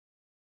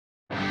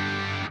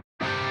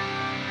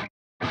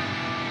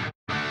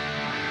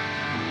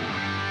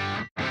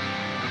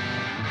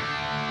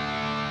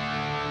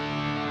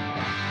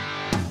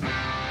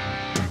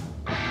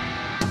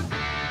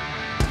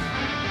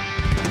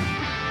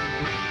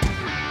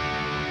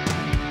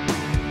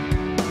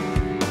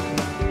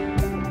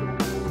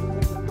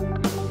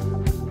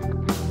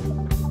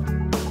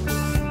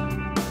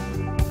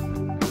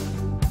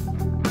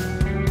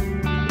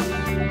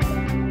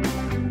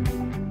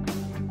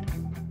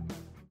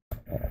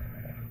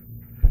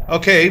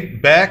Okay,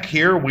 back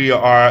here we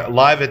are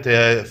live at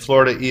the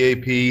Florida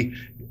EAP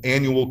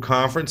annual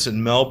conference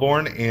in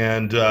Melbourne,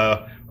 and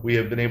we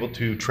have been able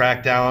to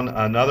track down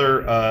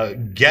another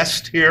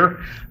guest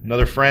here,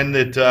 another friend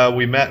that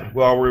we met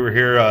while we were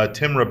here,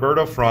 Tim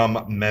Roberto from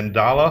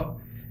Mandala.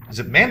 Is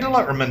it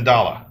Mandala or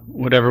Mandala?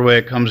 Whatever way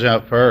it comes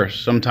out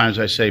first. Sometimes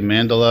I say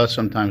Mandala,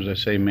 sometimes I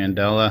say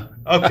Mandela.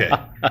 Okay,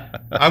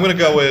 I'm going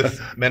to go with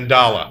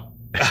Mandala.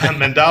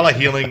 Mandala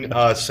Healing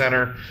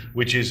Center,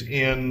 which is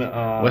in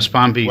West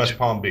Palm Beach. West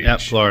Palm Beach. Yep,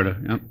 Florida.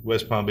 Yep.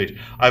 West Palm Beach.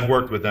 I've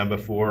worked with them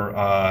before.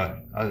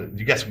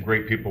 You got some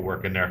great people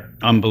working there.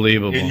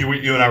 Unbelievable.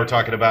 You and I were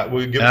talking about.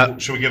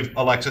 Should we give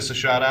Alexis a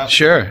shout out?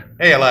 Sure.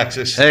 Hey,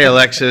 Alexis. Hey,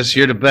 Alexis,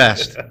 you're the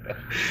best.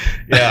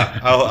 Yeah,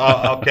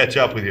 I'll catch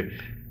up with you.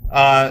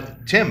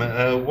 Tim,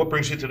 what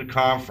brings you to the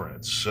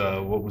conference?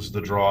 What was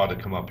the draw to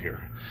come up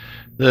here?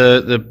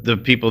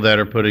 The people that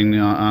are putting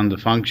on the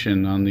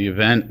function, on the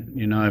event,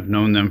 you know, I've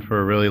known them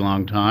for a really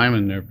long time,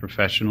 and they're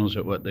professionals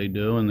at what they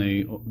do, and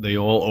they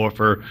all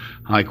offer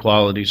high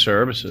quality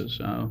services.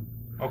 So,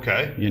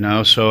 okay. You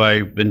know, so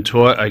I've been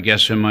taught, I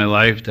guess, in my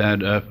life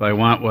that if I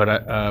want what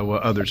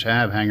others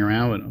have, hang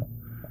around with them.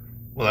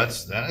 Well,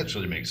 that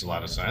actually makes a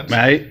lot of sense.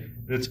 Right.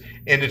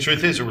 And the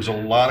truth is, there was a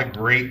lot of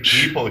great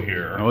people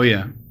here. Oh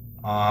yeah.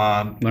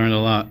 Learned a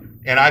lot.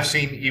 And I've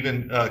seen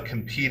even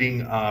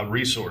competing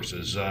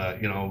resources,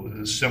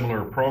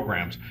 similar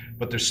programs,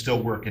 but they're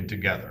still working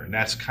together. And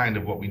that's kind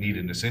of what we need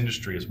in this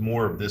industry, is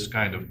more of this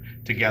kind of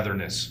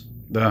togetherness.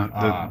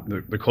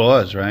 The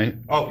cause, right?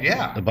 Oh,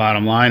 yeah. The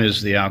bottom line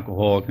is the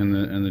alcoholic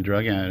and the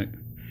drug addict.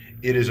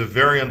 It is a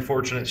very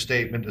unfortunate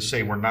statement to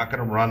say we're not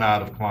going to run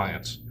out of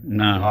clients.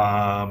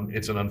 No.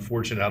 It's an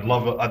unfortunate. I'd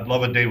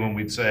love a day when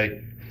we'd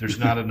say there's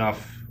not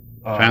enough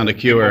found a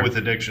cure people with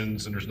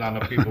addictions, and there's not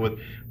enough people with,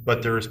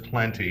 but there is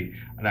plenty.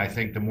 And I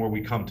think the more we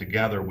come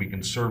together, we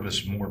can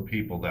service more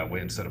people that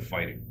way instead of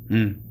fighting.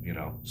 You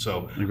know,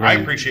 so Agreed. I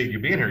appreciate you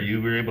being here. You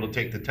were able to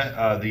take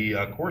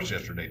the course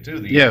yesterday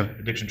too, the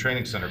Addiction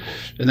Training Center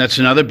course. And that's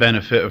another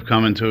benefit of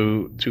coming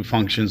to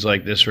functions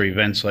like this or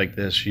events like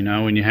this. You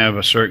know, when you have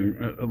a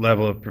certain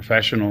level of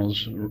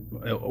professionals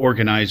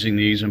organizing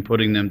these and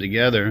putting them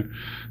together,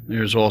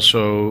 there's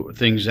also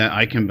things that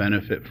I can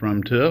benefit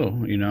from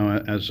too. You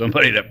know, as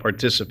somebody that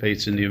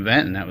participates in the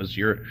event, and that was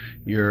your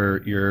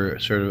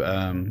sort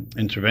of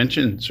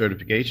intervention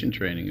certification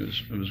training. It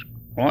was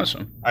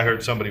awesome. I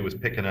heard somebody was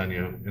picking on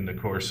you in the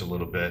course a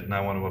little bit, and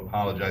I want to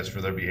apologize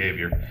for their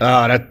behavior.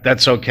 Oh,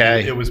 that's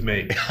okay. It was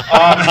me.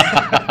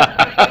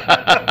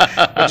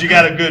 But you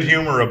got a good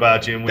humor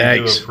about you, and we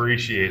do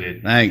appreciate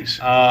it. Thanks.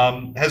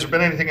 Has there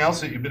been anything else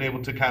that you've been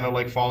able to kind of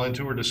like fall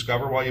into or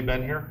discover while you've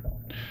been here?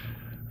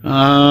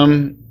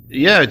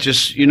 Yeah,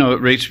 just, you know,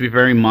 it rates to be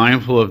very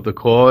mindful of the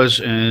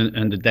cause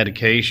and the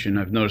dedication.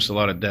 I've noticed a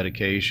lot of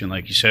dedication,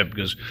 like you said,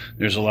 because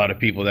there's a lot of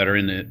people that are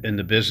in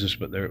the business,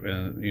 but they're,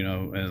 you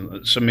know,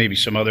 and maybe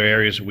some other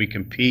areas that we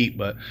compete,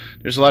 but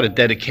there's a lot of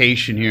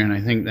dedication here, and I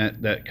think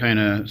that kind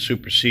of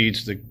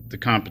supersedes the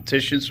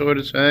competition, so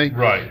to say.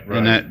 Right.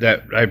 And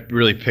that I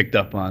really picked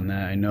up on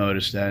that. I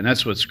noticed that, and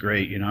that's what's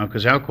great, you know,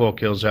 because alcohol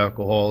kills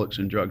alcoholics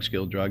and drugs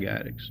kill drug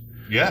addicts.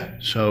 Yeah.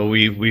 So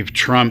we've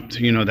trumped,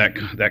 you know,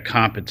 that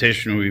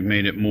competition. We've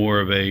made it more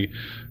of a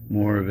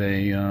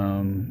you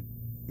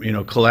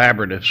know,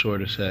 collaborative,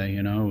 sort of say,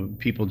 you know,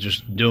 people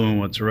just doing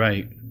what's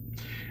right.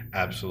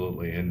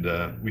 Absolutely,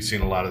 and we've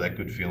seen a lot of that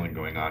good feeling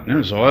going on. It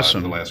was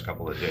awesome the last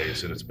couple of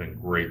days, and it's been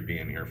great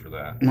being here for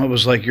that. Well, it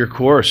was like your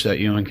course that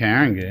you and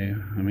Karen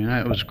gave. I mean,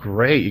 it was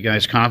great. You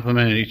guys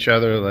complimented each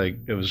other. Like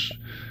it was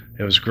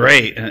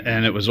great,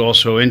 and it was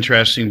also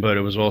interesting, but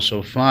it was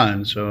also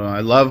fun. So I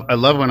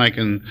love when I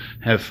can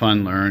have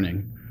fun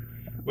learning.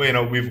 Well, you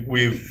know,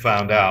 we've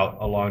found out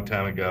a long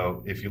time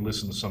ago, if you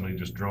listen to somebody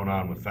just drone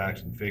on with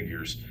facts and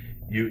figures,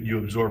 you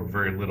absorb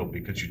very little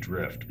because you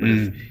drift.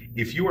 But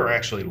if you are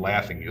actually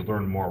laughing, you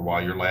learn more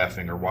while you're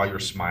laughing or while you're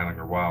smiling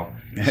or while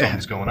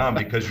something's going on,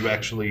 because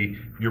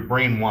your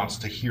brain wants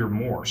to hear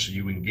more, so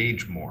you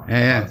engage more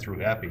through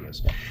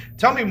happiness.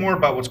 Tell me more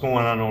about what's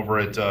going on over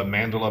at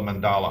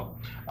Mandala.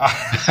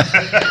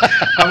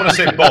 I want to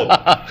say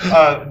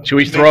both. Should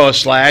we throw a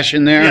slash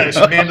in there? Yeah, it's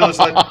Mandala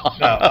slash.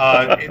 No,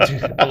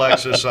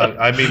 Alexis,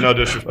 I mean no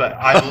disrespect.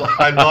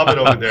 I love it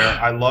over there.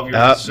 I love your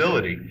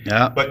facility.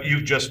 Yeah. But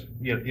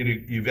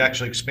you've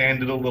actually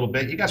expanded a little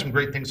bit. You got some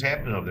great things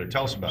happening over there.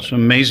 Tell us about it. Some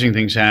amazing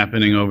things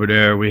happening over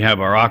there. We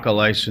have our ACA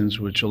license,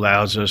 which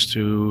allows us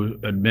to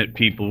admit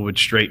people with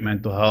straight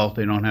mental health.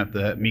 They don't have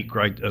to meet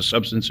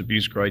substance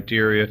abuse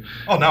criteria.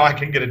 Oh, now I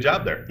can get a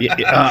job there.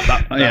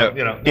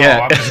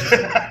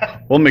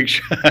 We'll make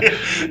sure.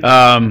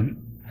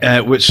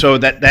 So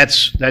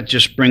that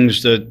just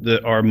brings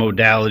our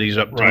modalities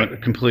up to a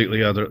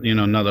completely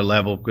another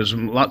level, because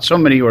so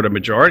many, or the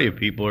majority of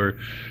people, are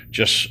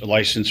just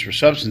licensed for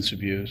substance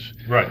abuse.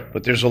 Right.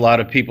 But there's a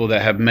lot of people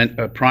that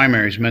have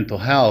primary is mental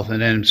health,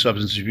 and then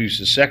substance abuse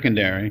is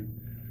secondary.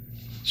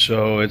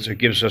 So it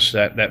gives us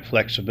that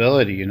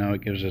flexibility, you know,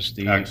 it gives us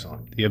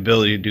Excellent. the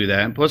ability to do that.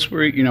 And plus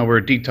we're, you know,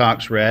 we're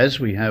detox res.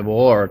 We have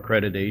all our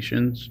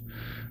accreditations.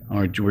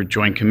 We're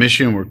Joint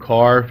Commission, we're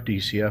CARF,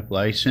 DCF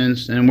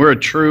licensed, and we're a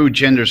true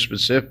gender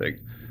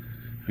specific.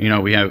 You know,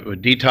 we have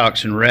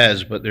detox and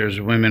res, but there's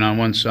women on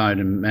one side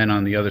and men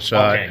on the other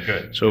side. Okay,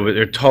 good. So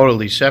they're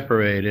totally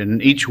separated.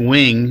 And each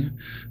wing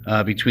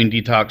between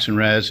detox and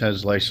res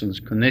has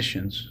licensed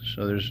clinicians.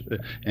 So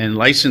and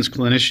licensed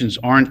clinicians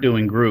aren't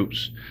doing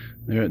groups.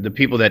 The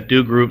people that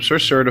do groups are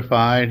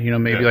certified, you know,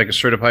 maybe like a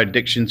certified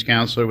addictions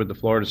counselor with the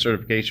Florida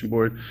Certification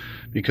Board,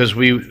 because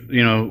we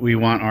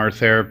want our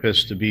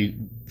therapists to be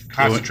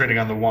concentrating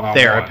on the one-on-one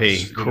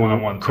therapy.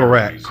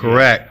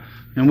 Correct.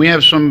 And we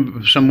have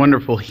some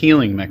wonderful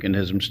healing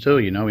mechanisms too.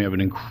 You know, we have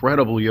an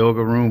incredible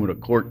yoga room with a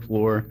cork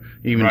floor,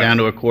 even down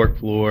to a cork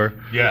floor.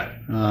 Yeah.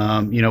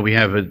 You know, we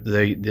have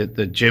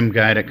the gym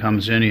guy that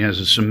comes in. He has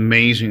this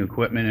amazing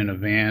equipment in a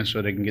van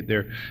so they can get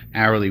their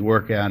hourly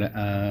workout,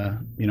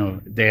 you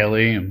know,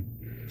 daily. And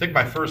I think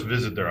my first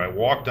visit there, I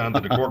walked onto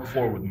the cork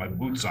floor with my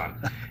boots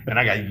on, and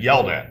I got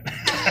yelled at.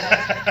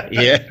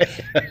 Yeah.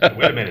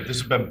 Wait a minute,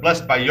 this has been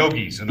blessed by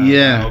yogis. And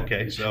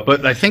okay, so.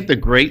 But I think the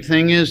great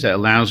thing is that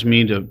allows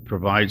me to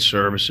provide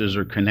services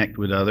or connect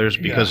with others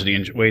because of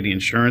the way the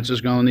insurance is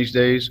going these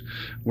days.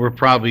 We're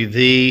probably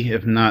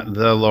if not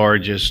the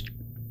largest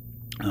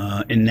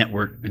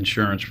in-network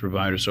insurance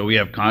provider. So we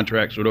have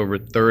contracts with over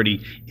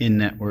 30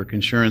 in-network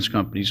insurance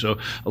companies. So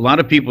a lot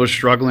of people are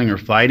struggling or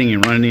fighting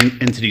and running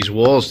into these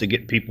walls to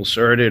get people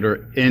certed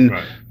or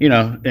you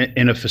know,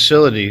 in a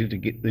facility to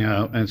get, you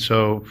know, and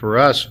so for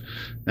us,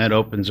 that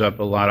opens up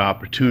a lot of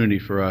opportunity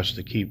for us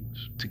to keep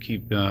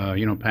you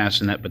know,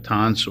 passing that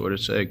baton, sort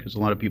of say, because a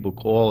lot of people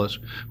call us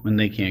when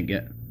they can't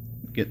get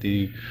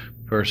the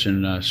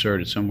person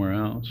certed somewhere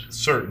else.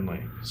 Certainly.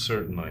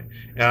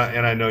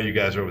 And I know you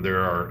guys over there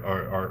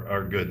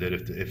are good, that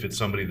if it's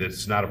somebody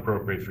that's not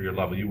appropriate for your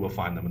level, you will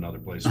find them another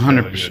place.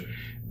 100%.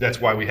 That's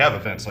why we have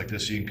events like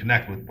this, so you can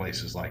connect with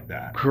places like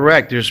that.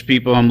 Correct. There's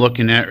people I'm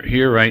looking at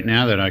here right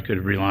now that I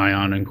could rely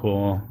on and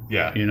call.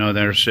 Yeah. You know,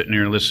 that are sitting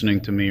here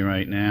listening to me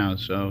right now.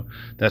 So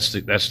that's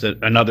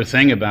another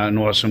thing about an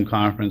awesome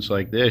conference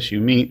like this. You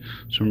meet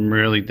some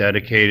really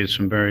dedicated,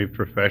 some very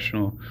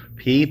professional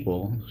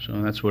people.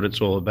 So that's what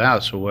it's all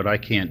about. So what I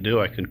can't do,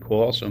 I can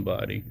call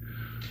somebody.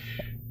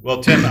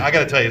 Well, Tim, I got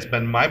to tell you, it's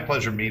been my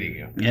pleasure meeting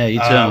you. Yeah,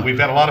 you too. We've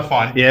had a lot of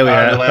fun the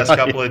last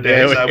couple of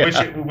days. Yeah, I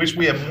wish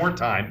we had more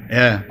time.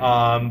 Yeah.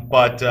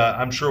 But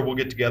I'm sure we'll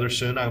get together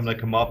soon. I'm going to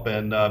come up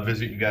and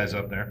visit you guys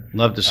up there.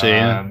 Love to see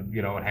you.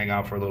 You know, and hang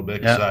out for a little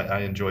bit because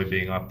I enjoy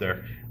being up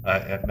there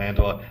at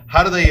Mandela.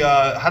 How do they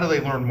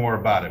learn more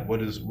about it?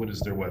 What is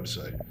their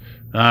website?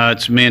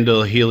 It's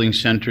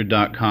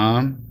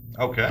mandelahealingcenter.com.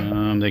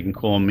 Okay. They can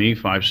call me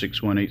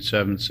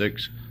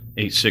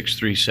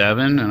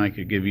 561-876-8637, and I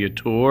could give you a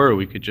tour, or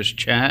we could just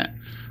chat.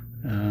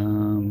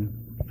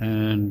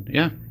 And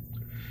yeah.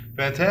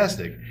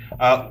 Fantastic.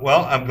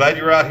 Well, I'm glad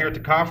you were out here at the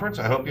conference.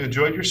 I hope you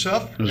enjoyed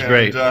yourself. It was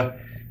great.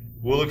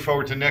 We'll look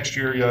forward to next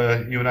year,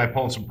 you and I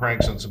pulling some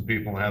pranks on some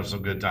people and have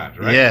some good times,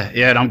 right? Yeah,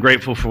 and I'm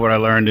grateful for what I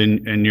learned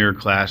in your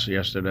class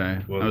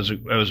yesterday. Well,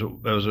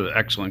 that was an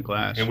excellent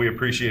class. And we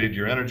appreciated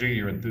your energy,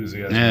 your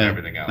enthusiasm, and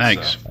everything else.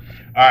 Thanks. So.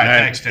 All right,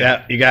 thanks, Tim.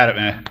 Yeah, you got it,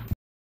 man.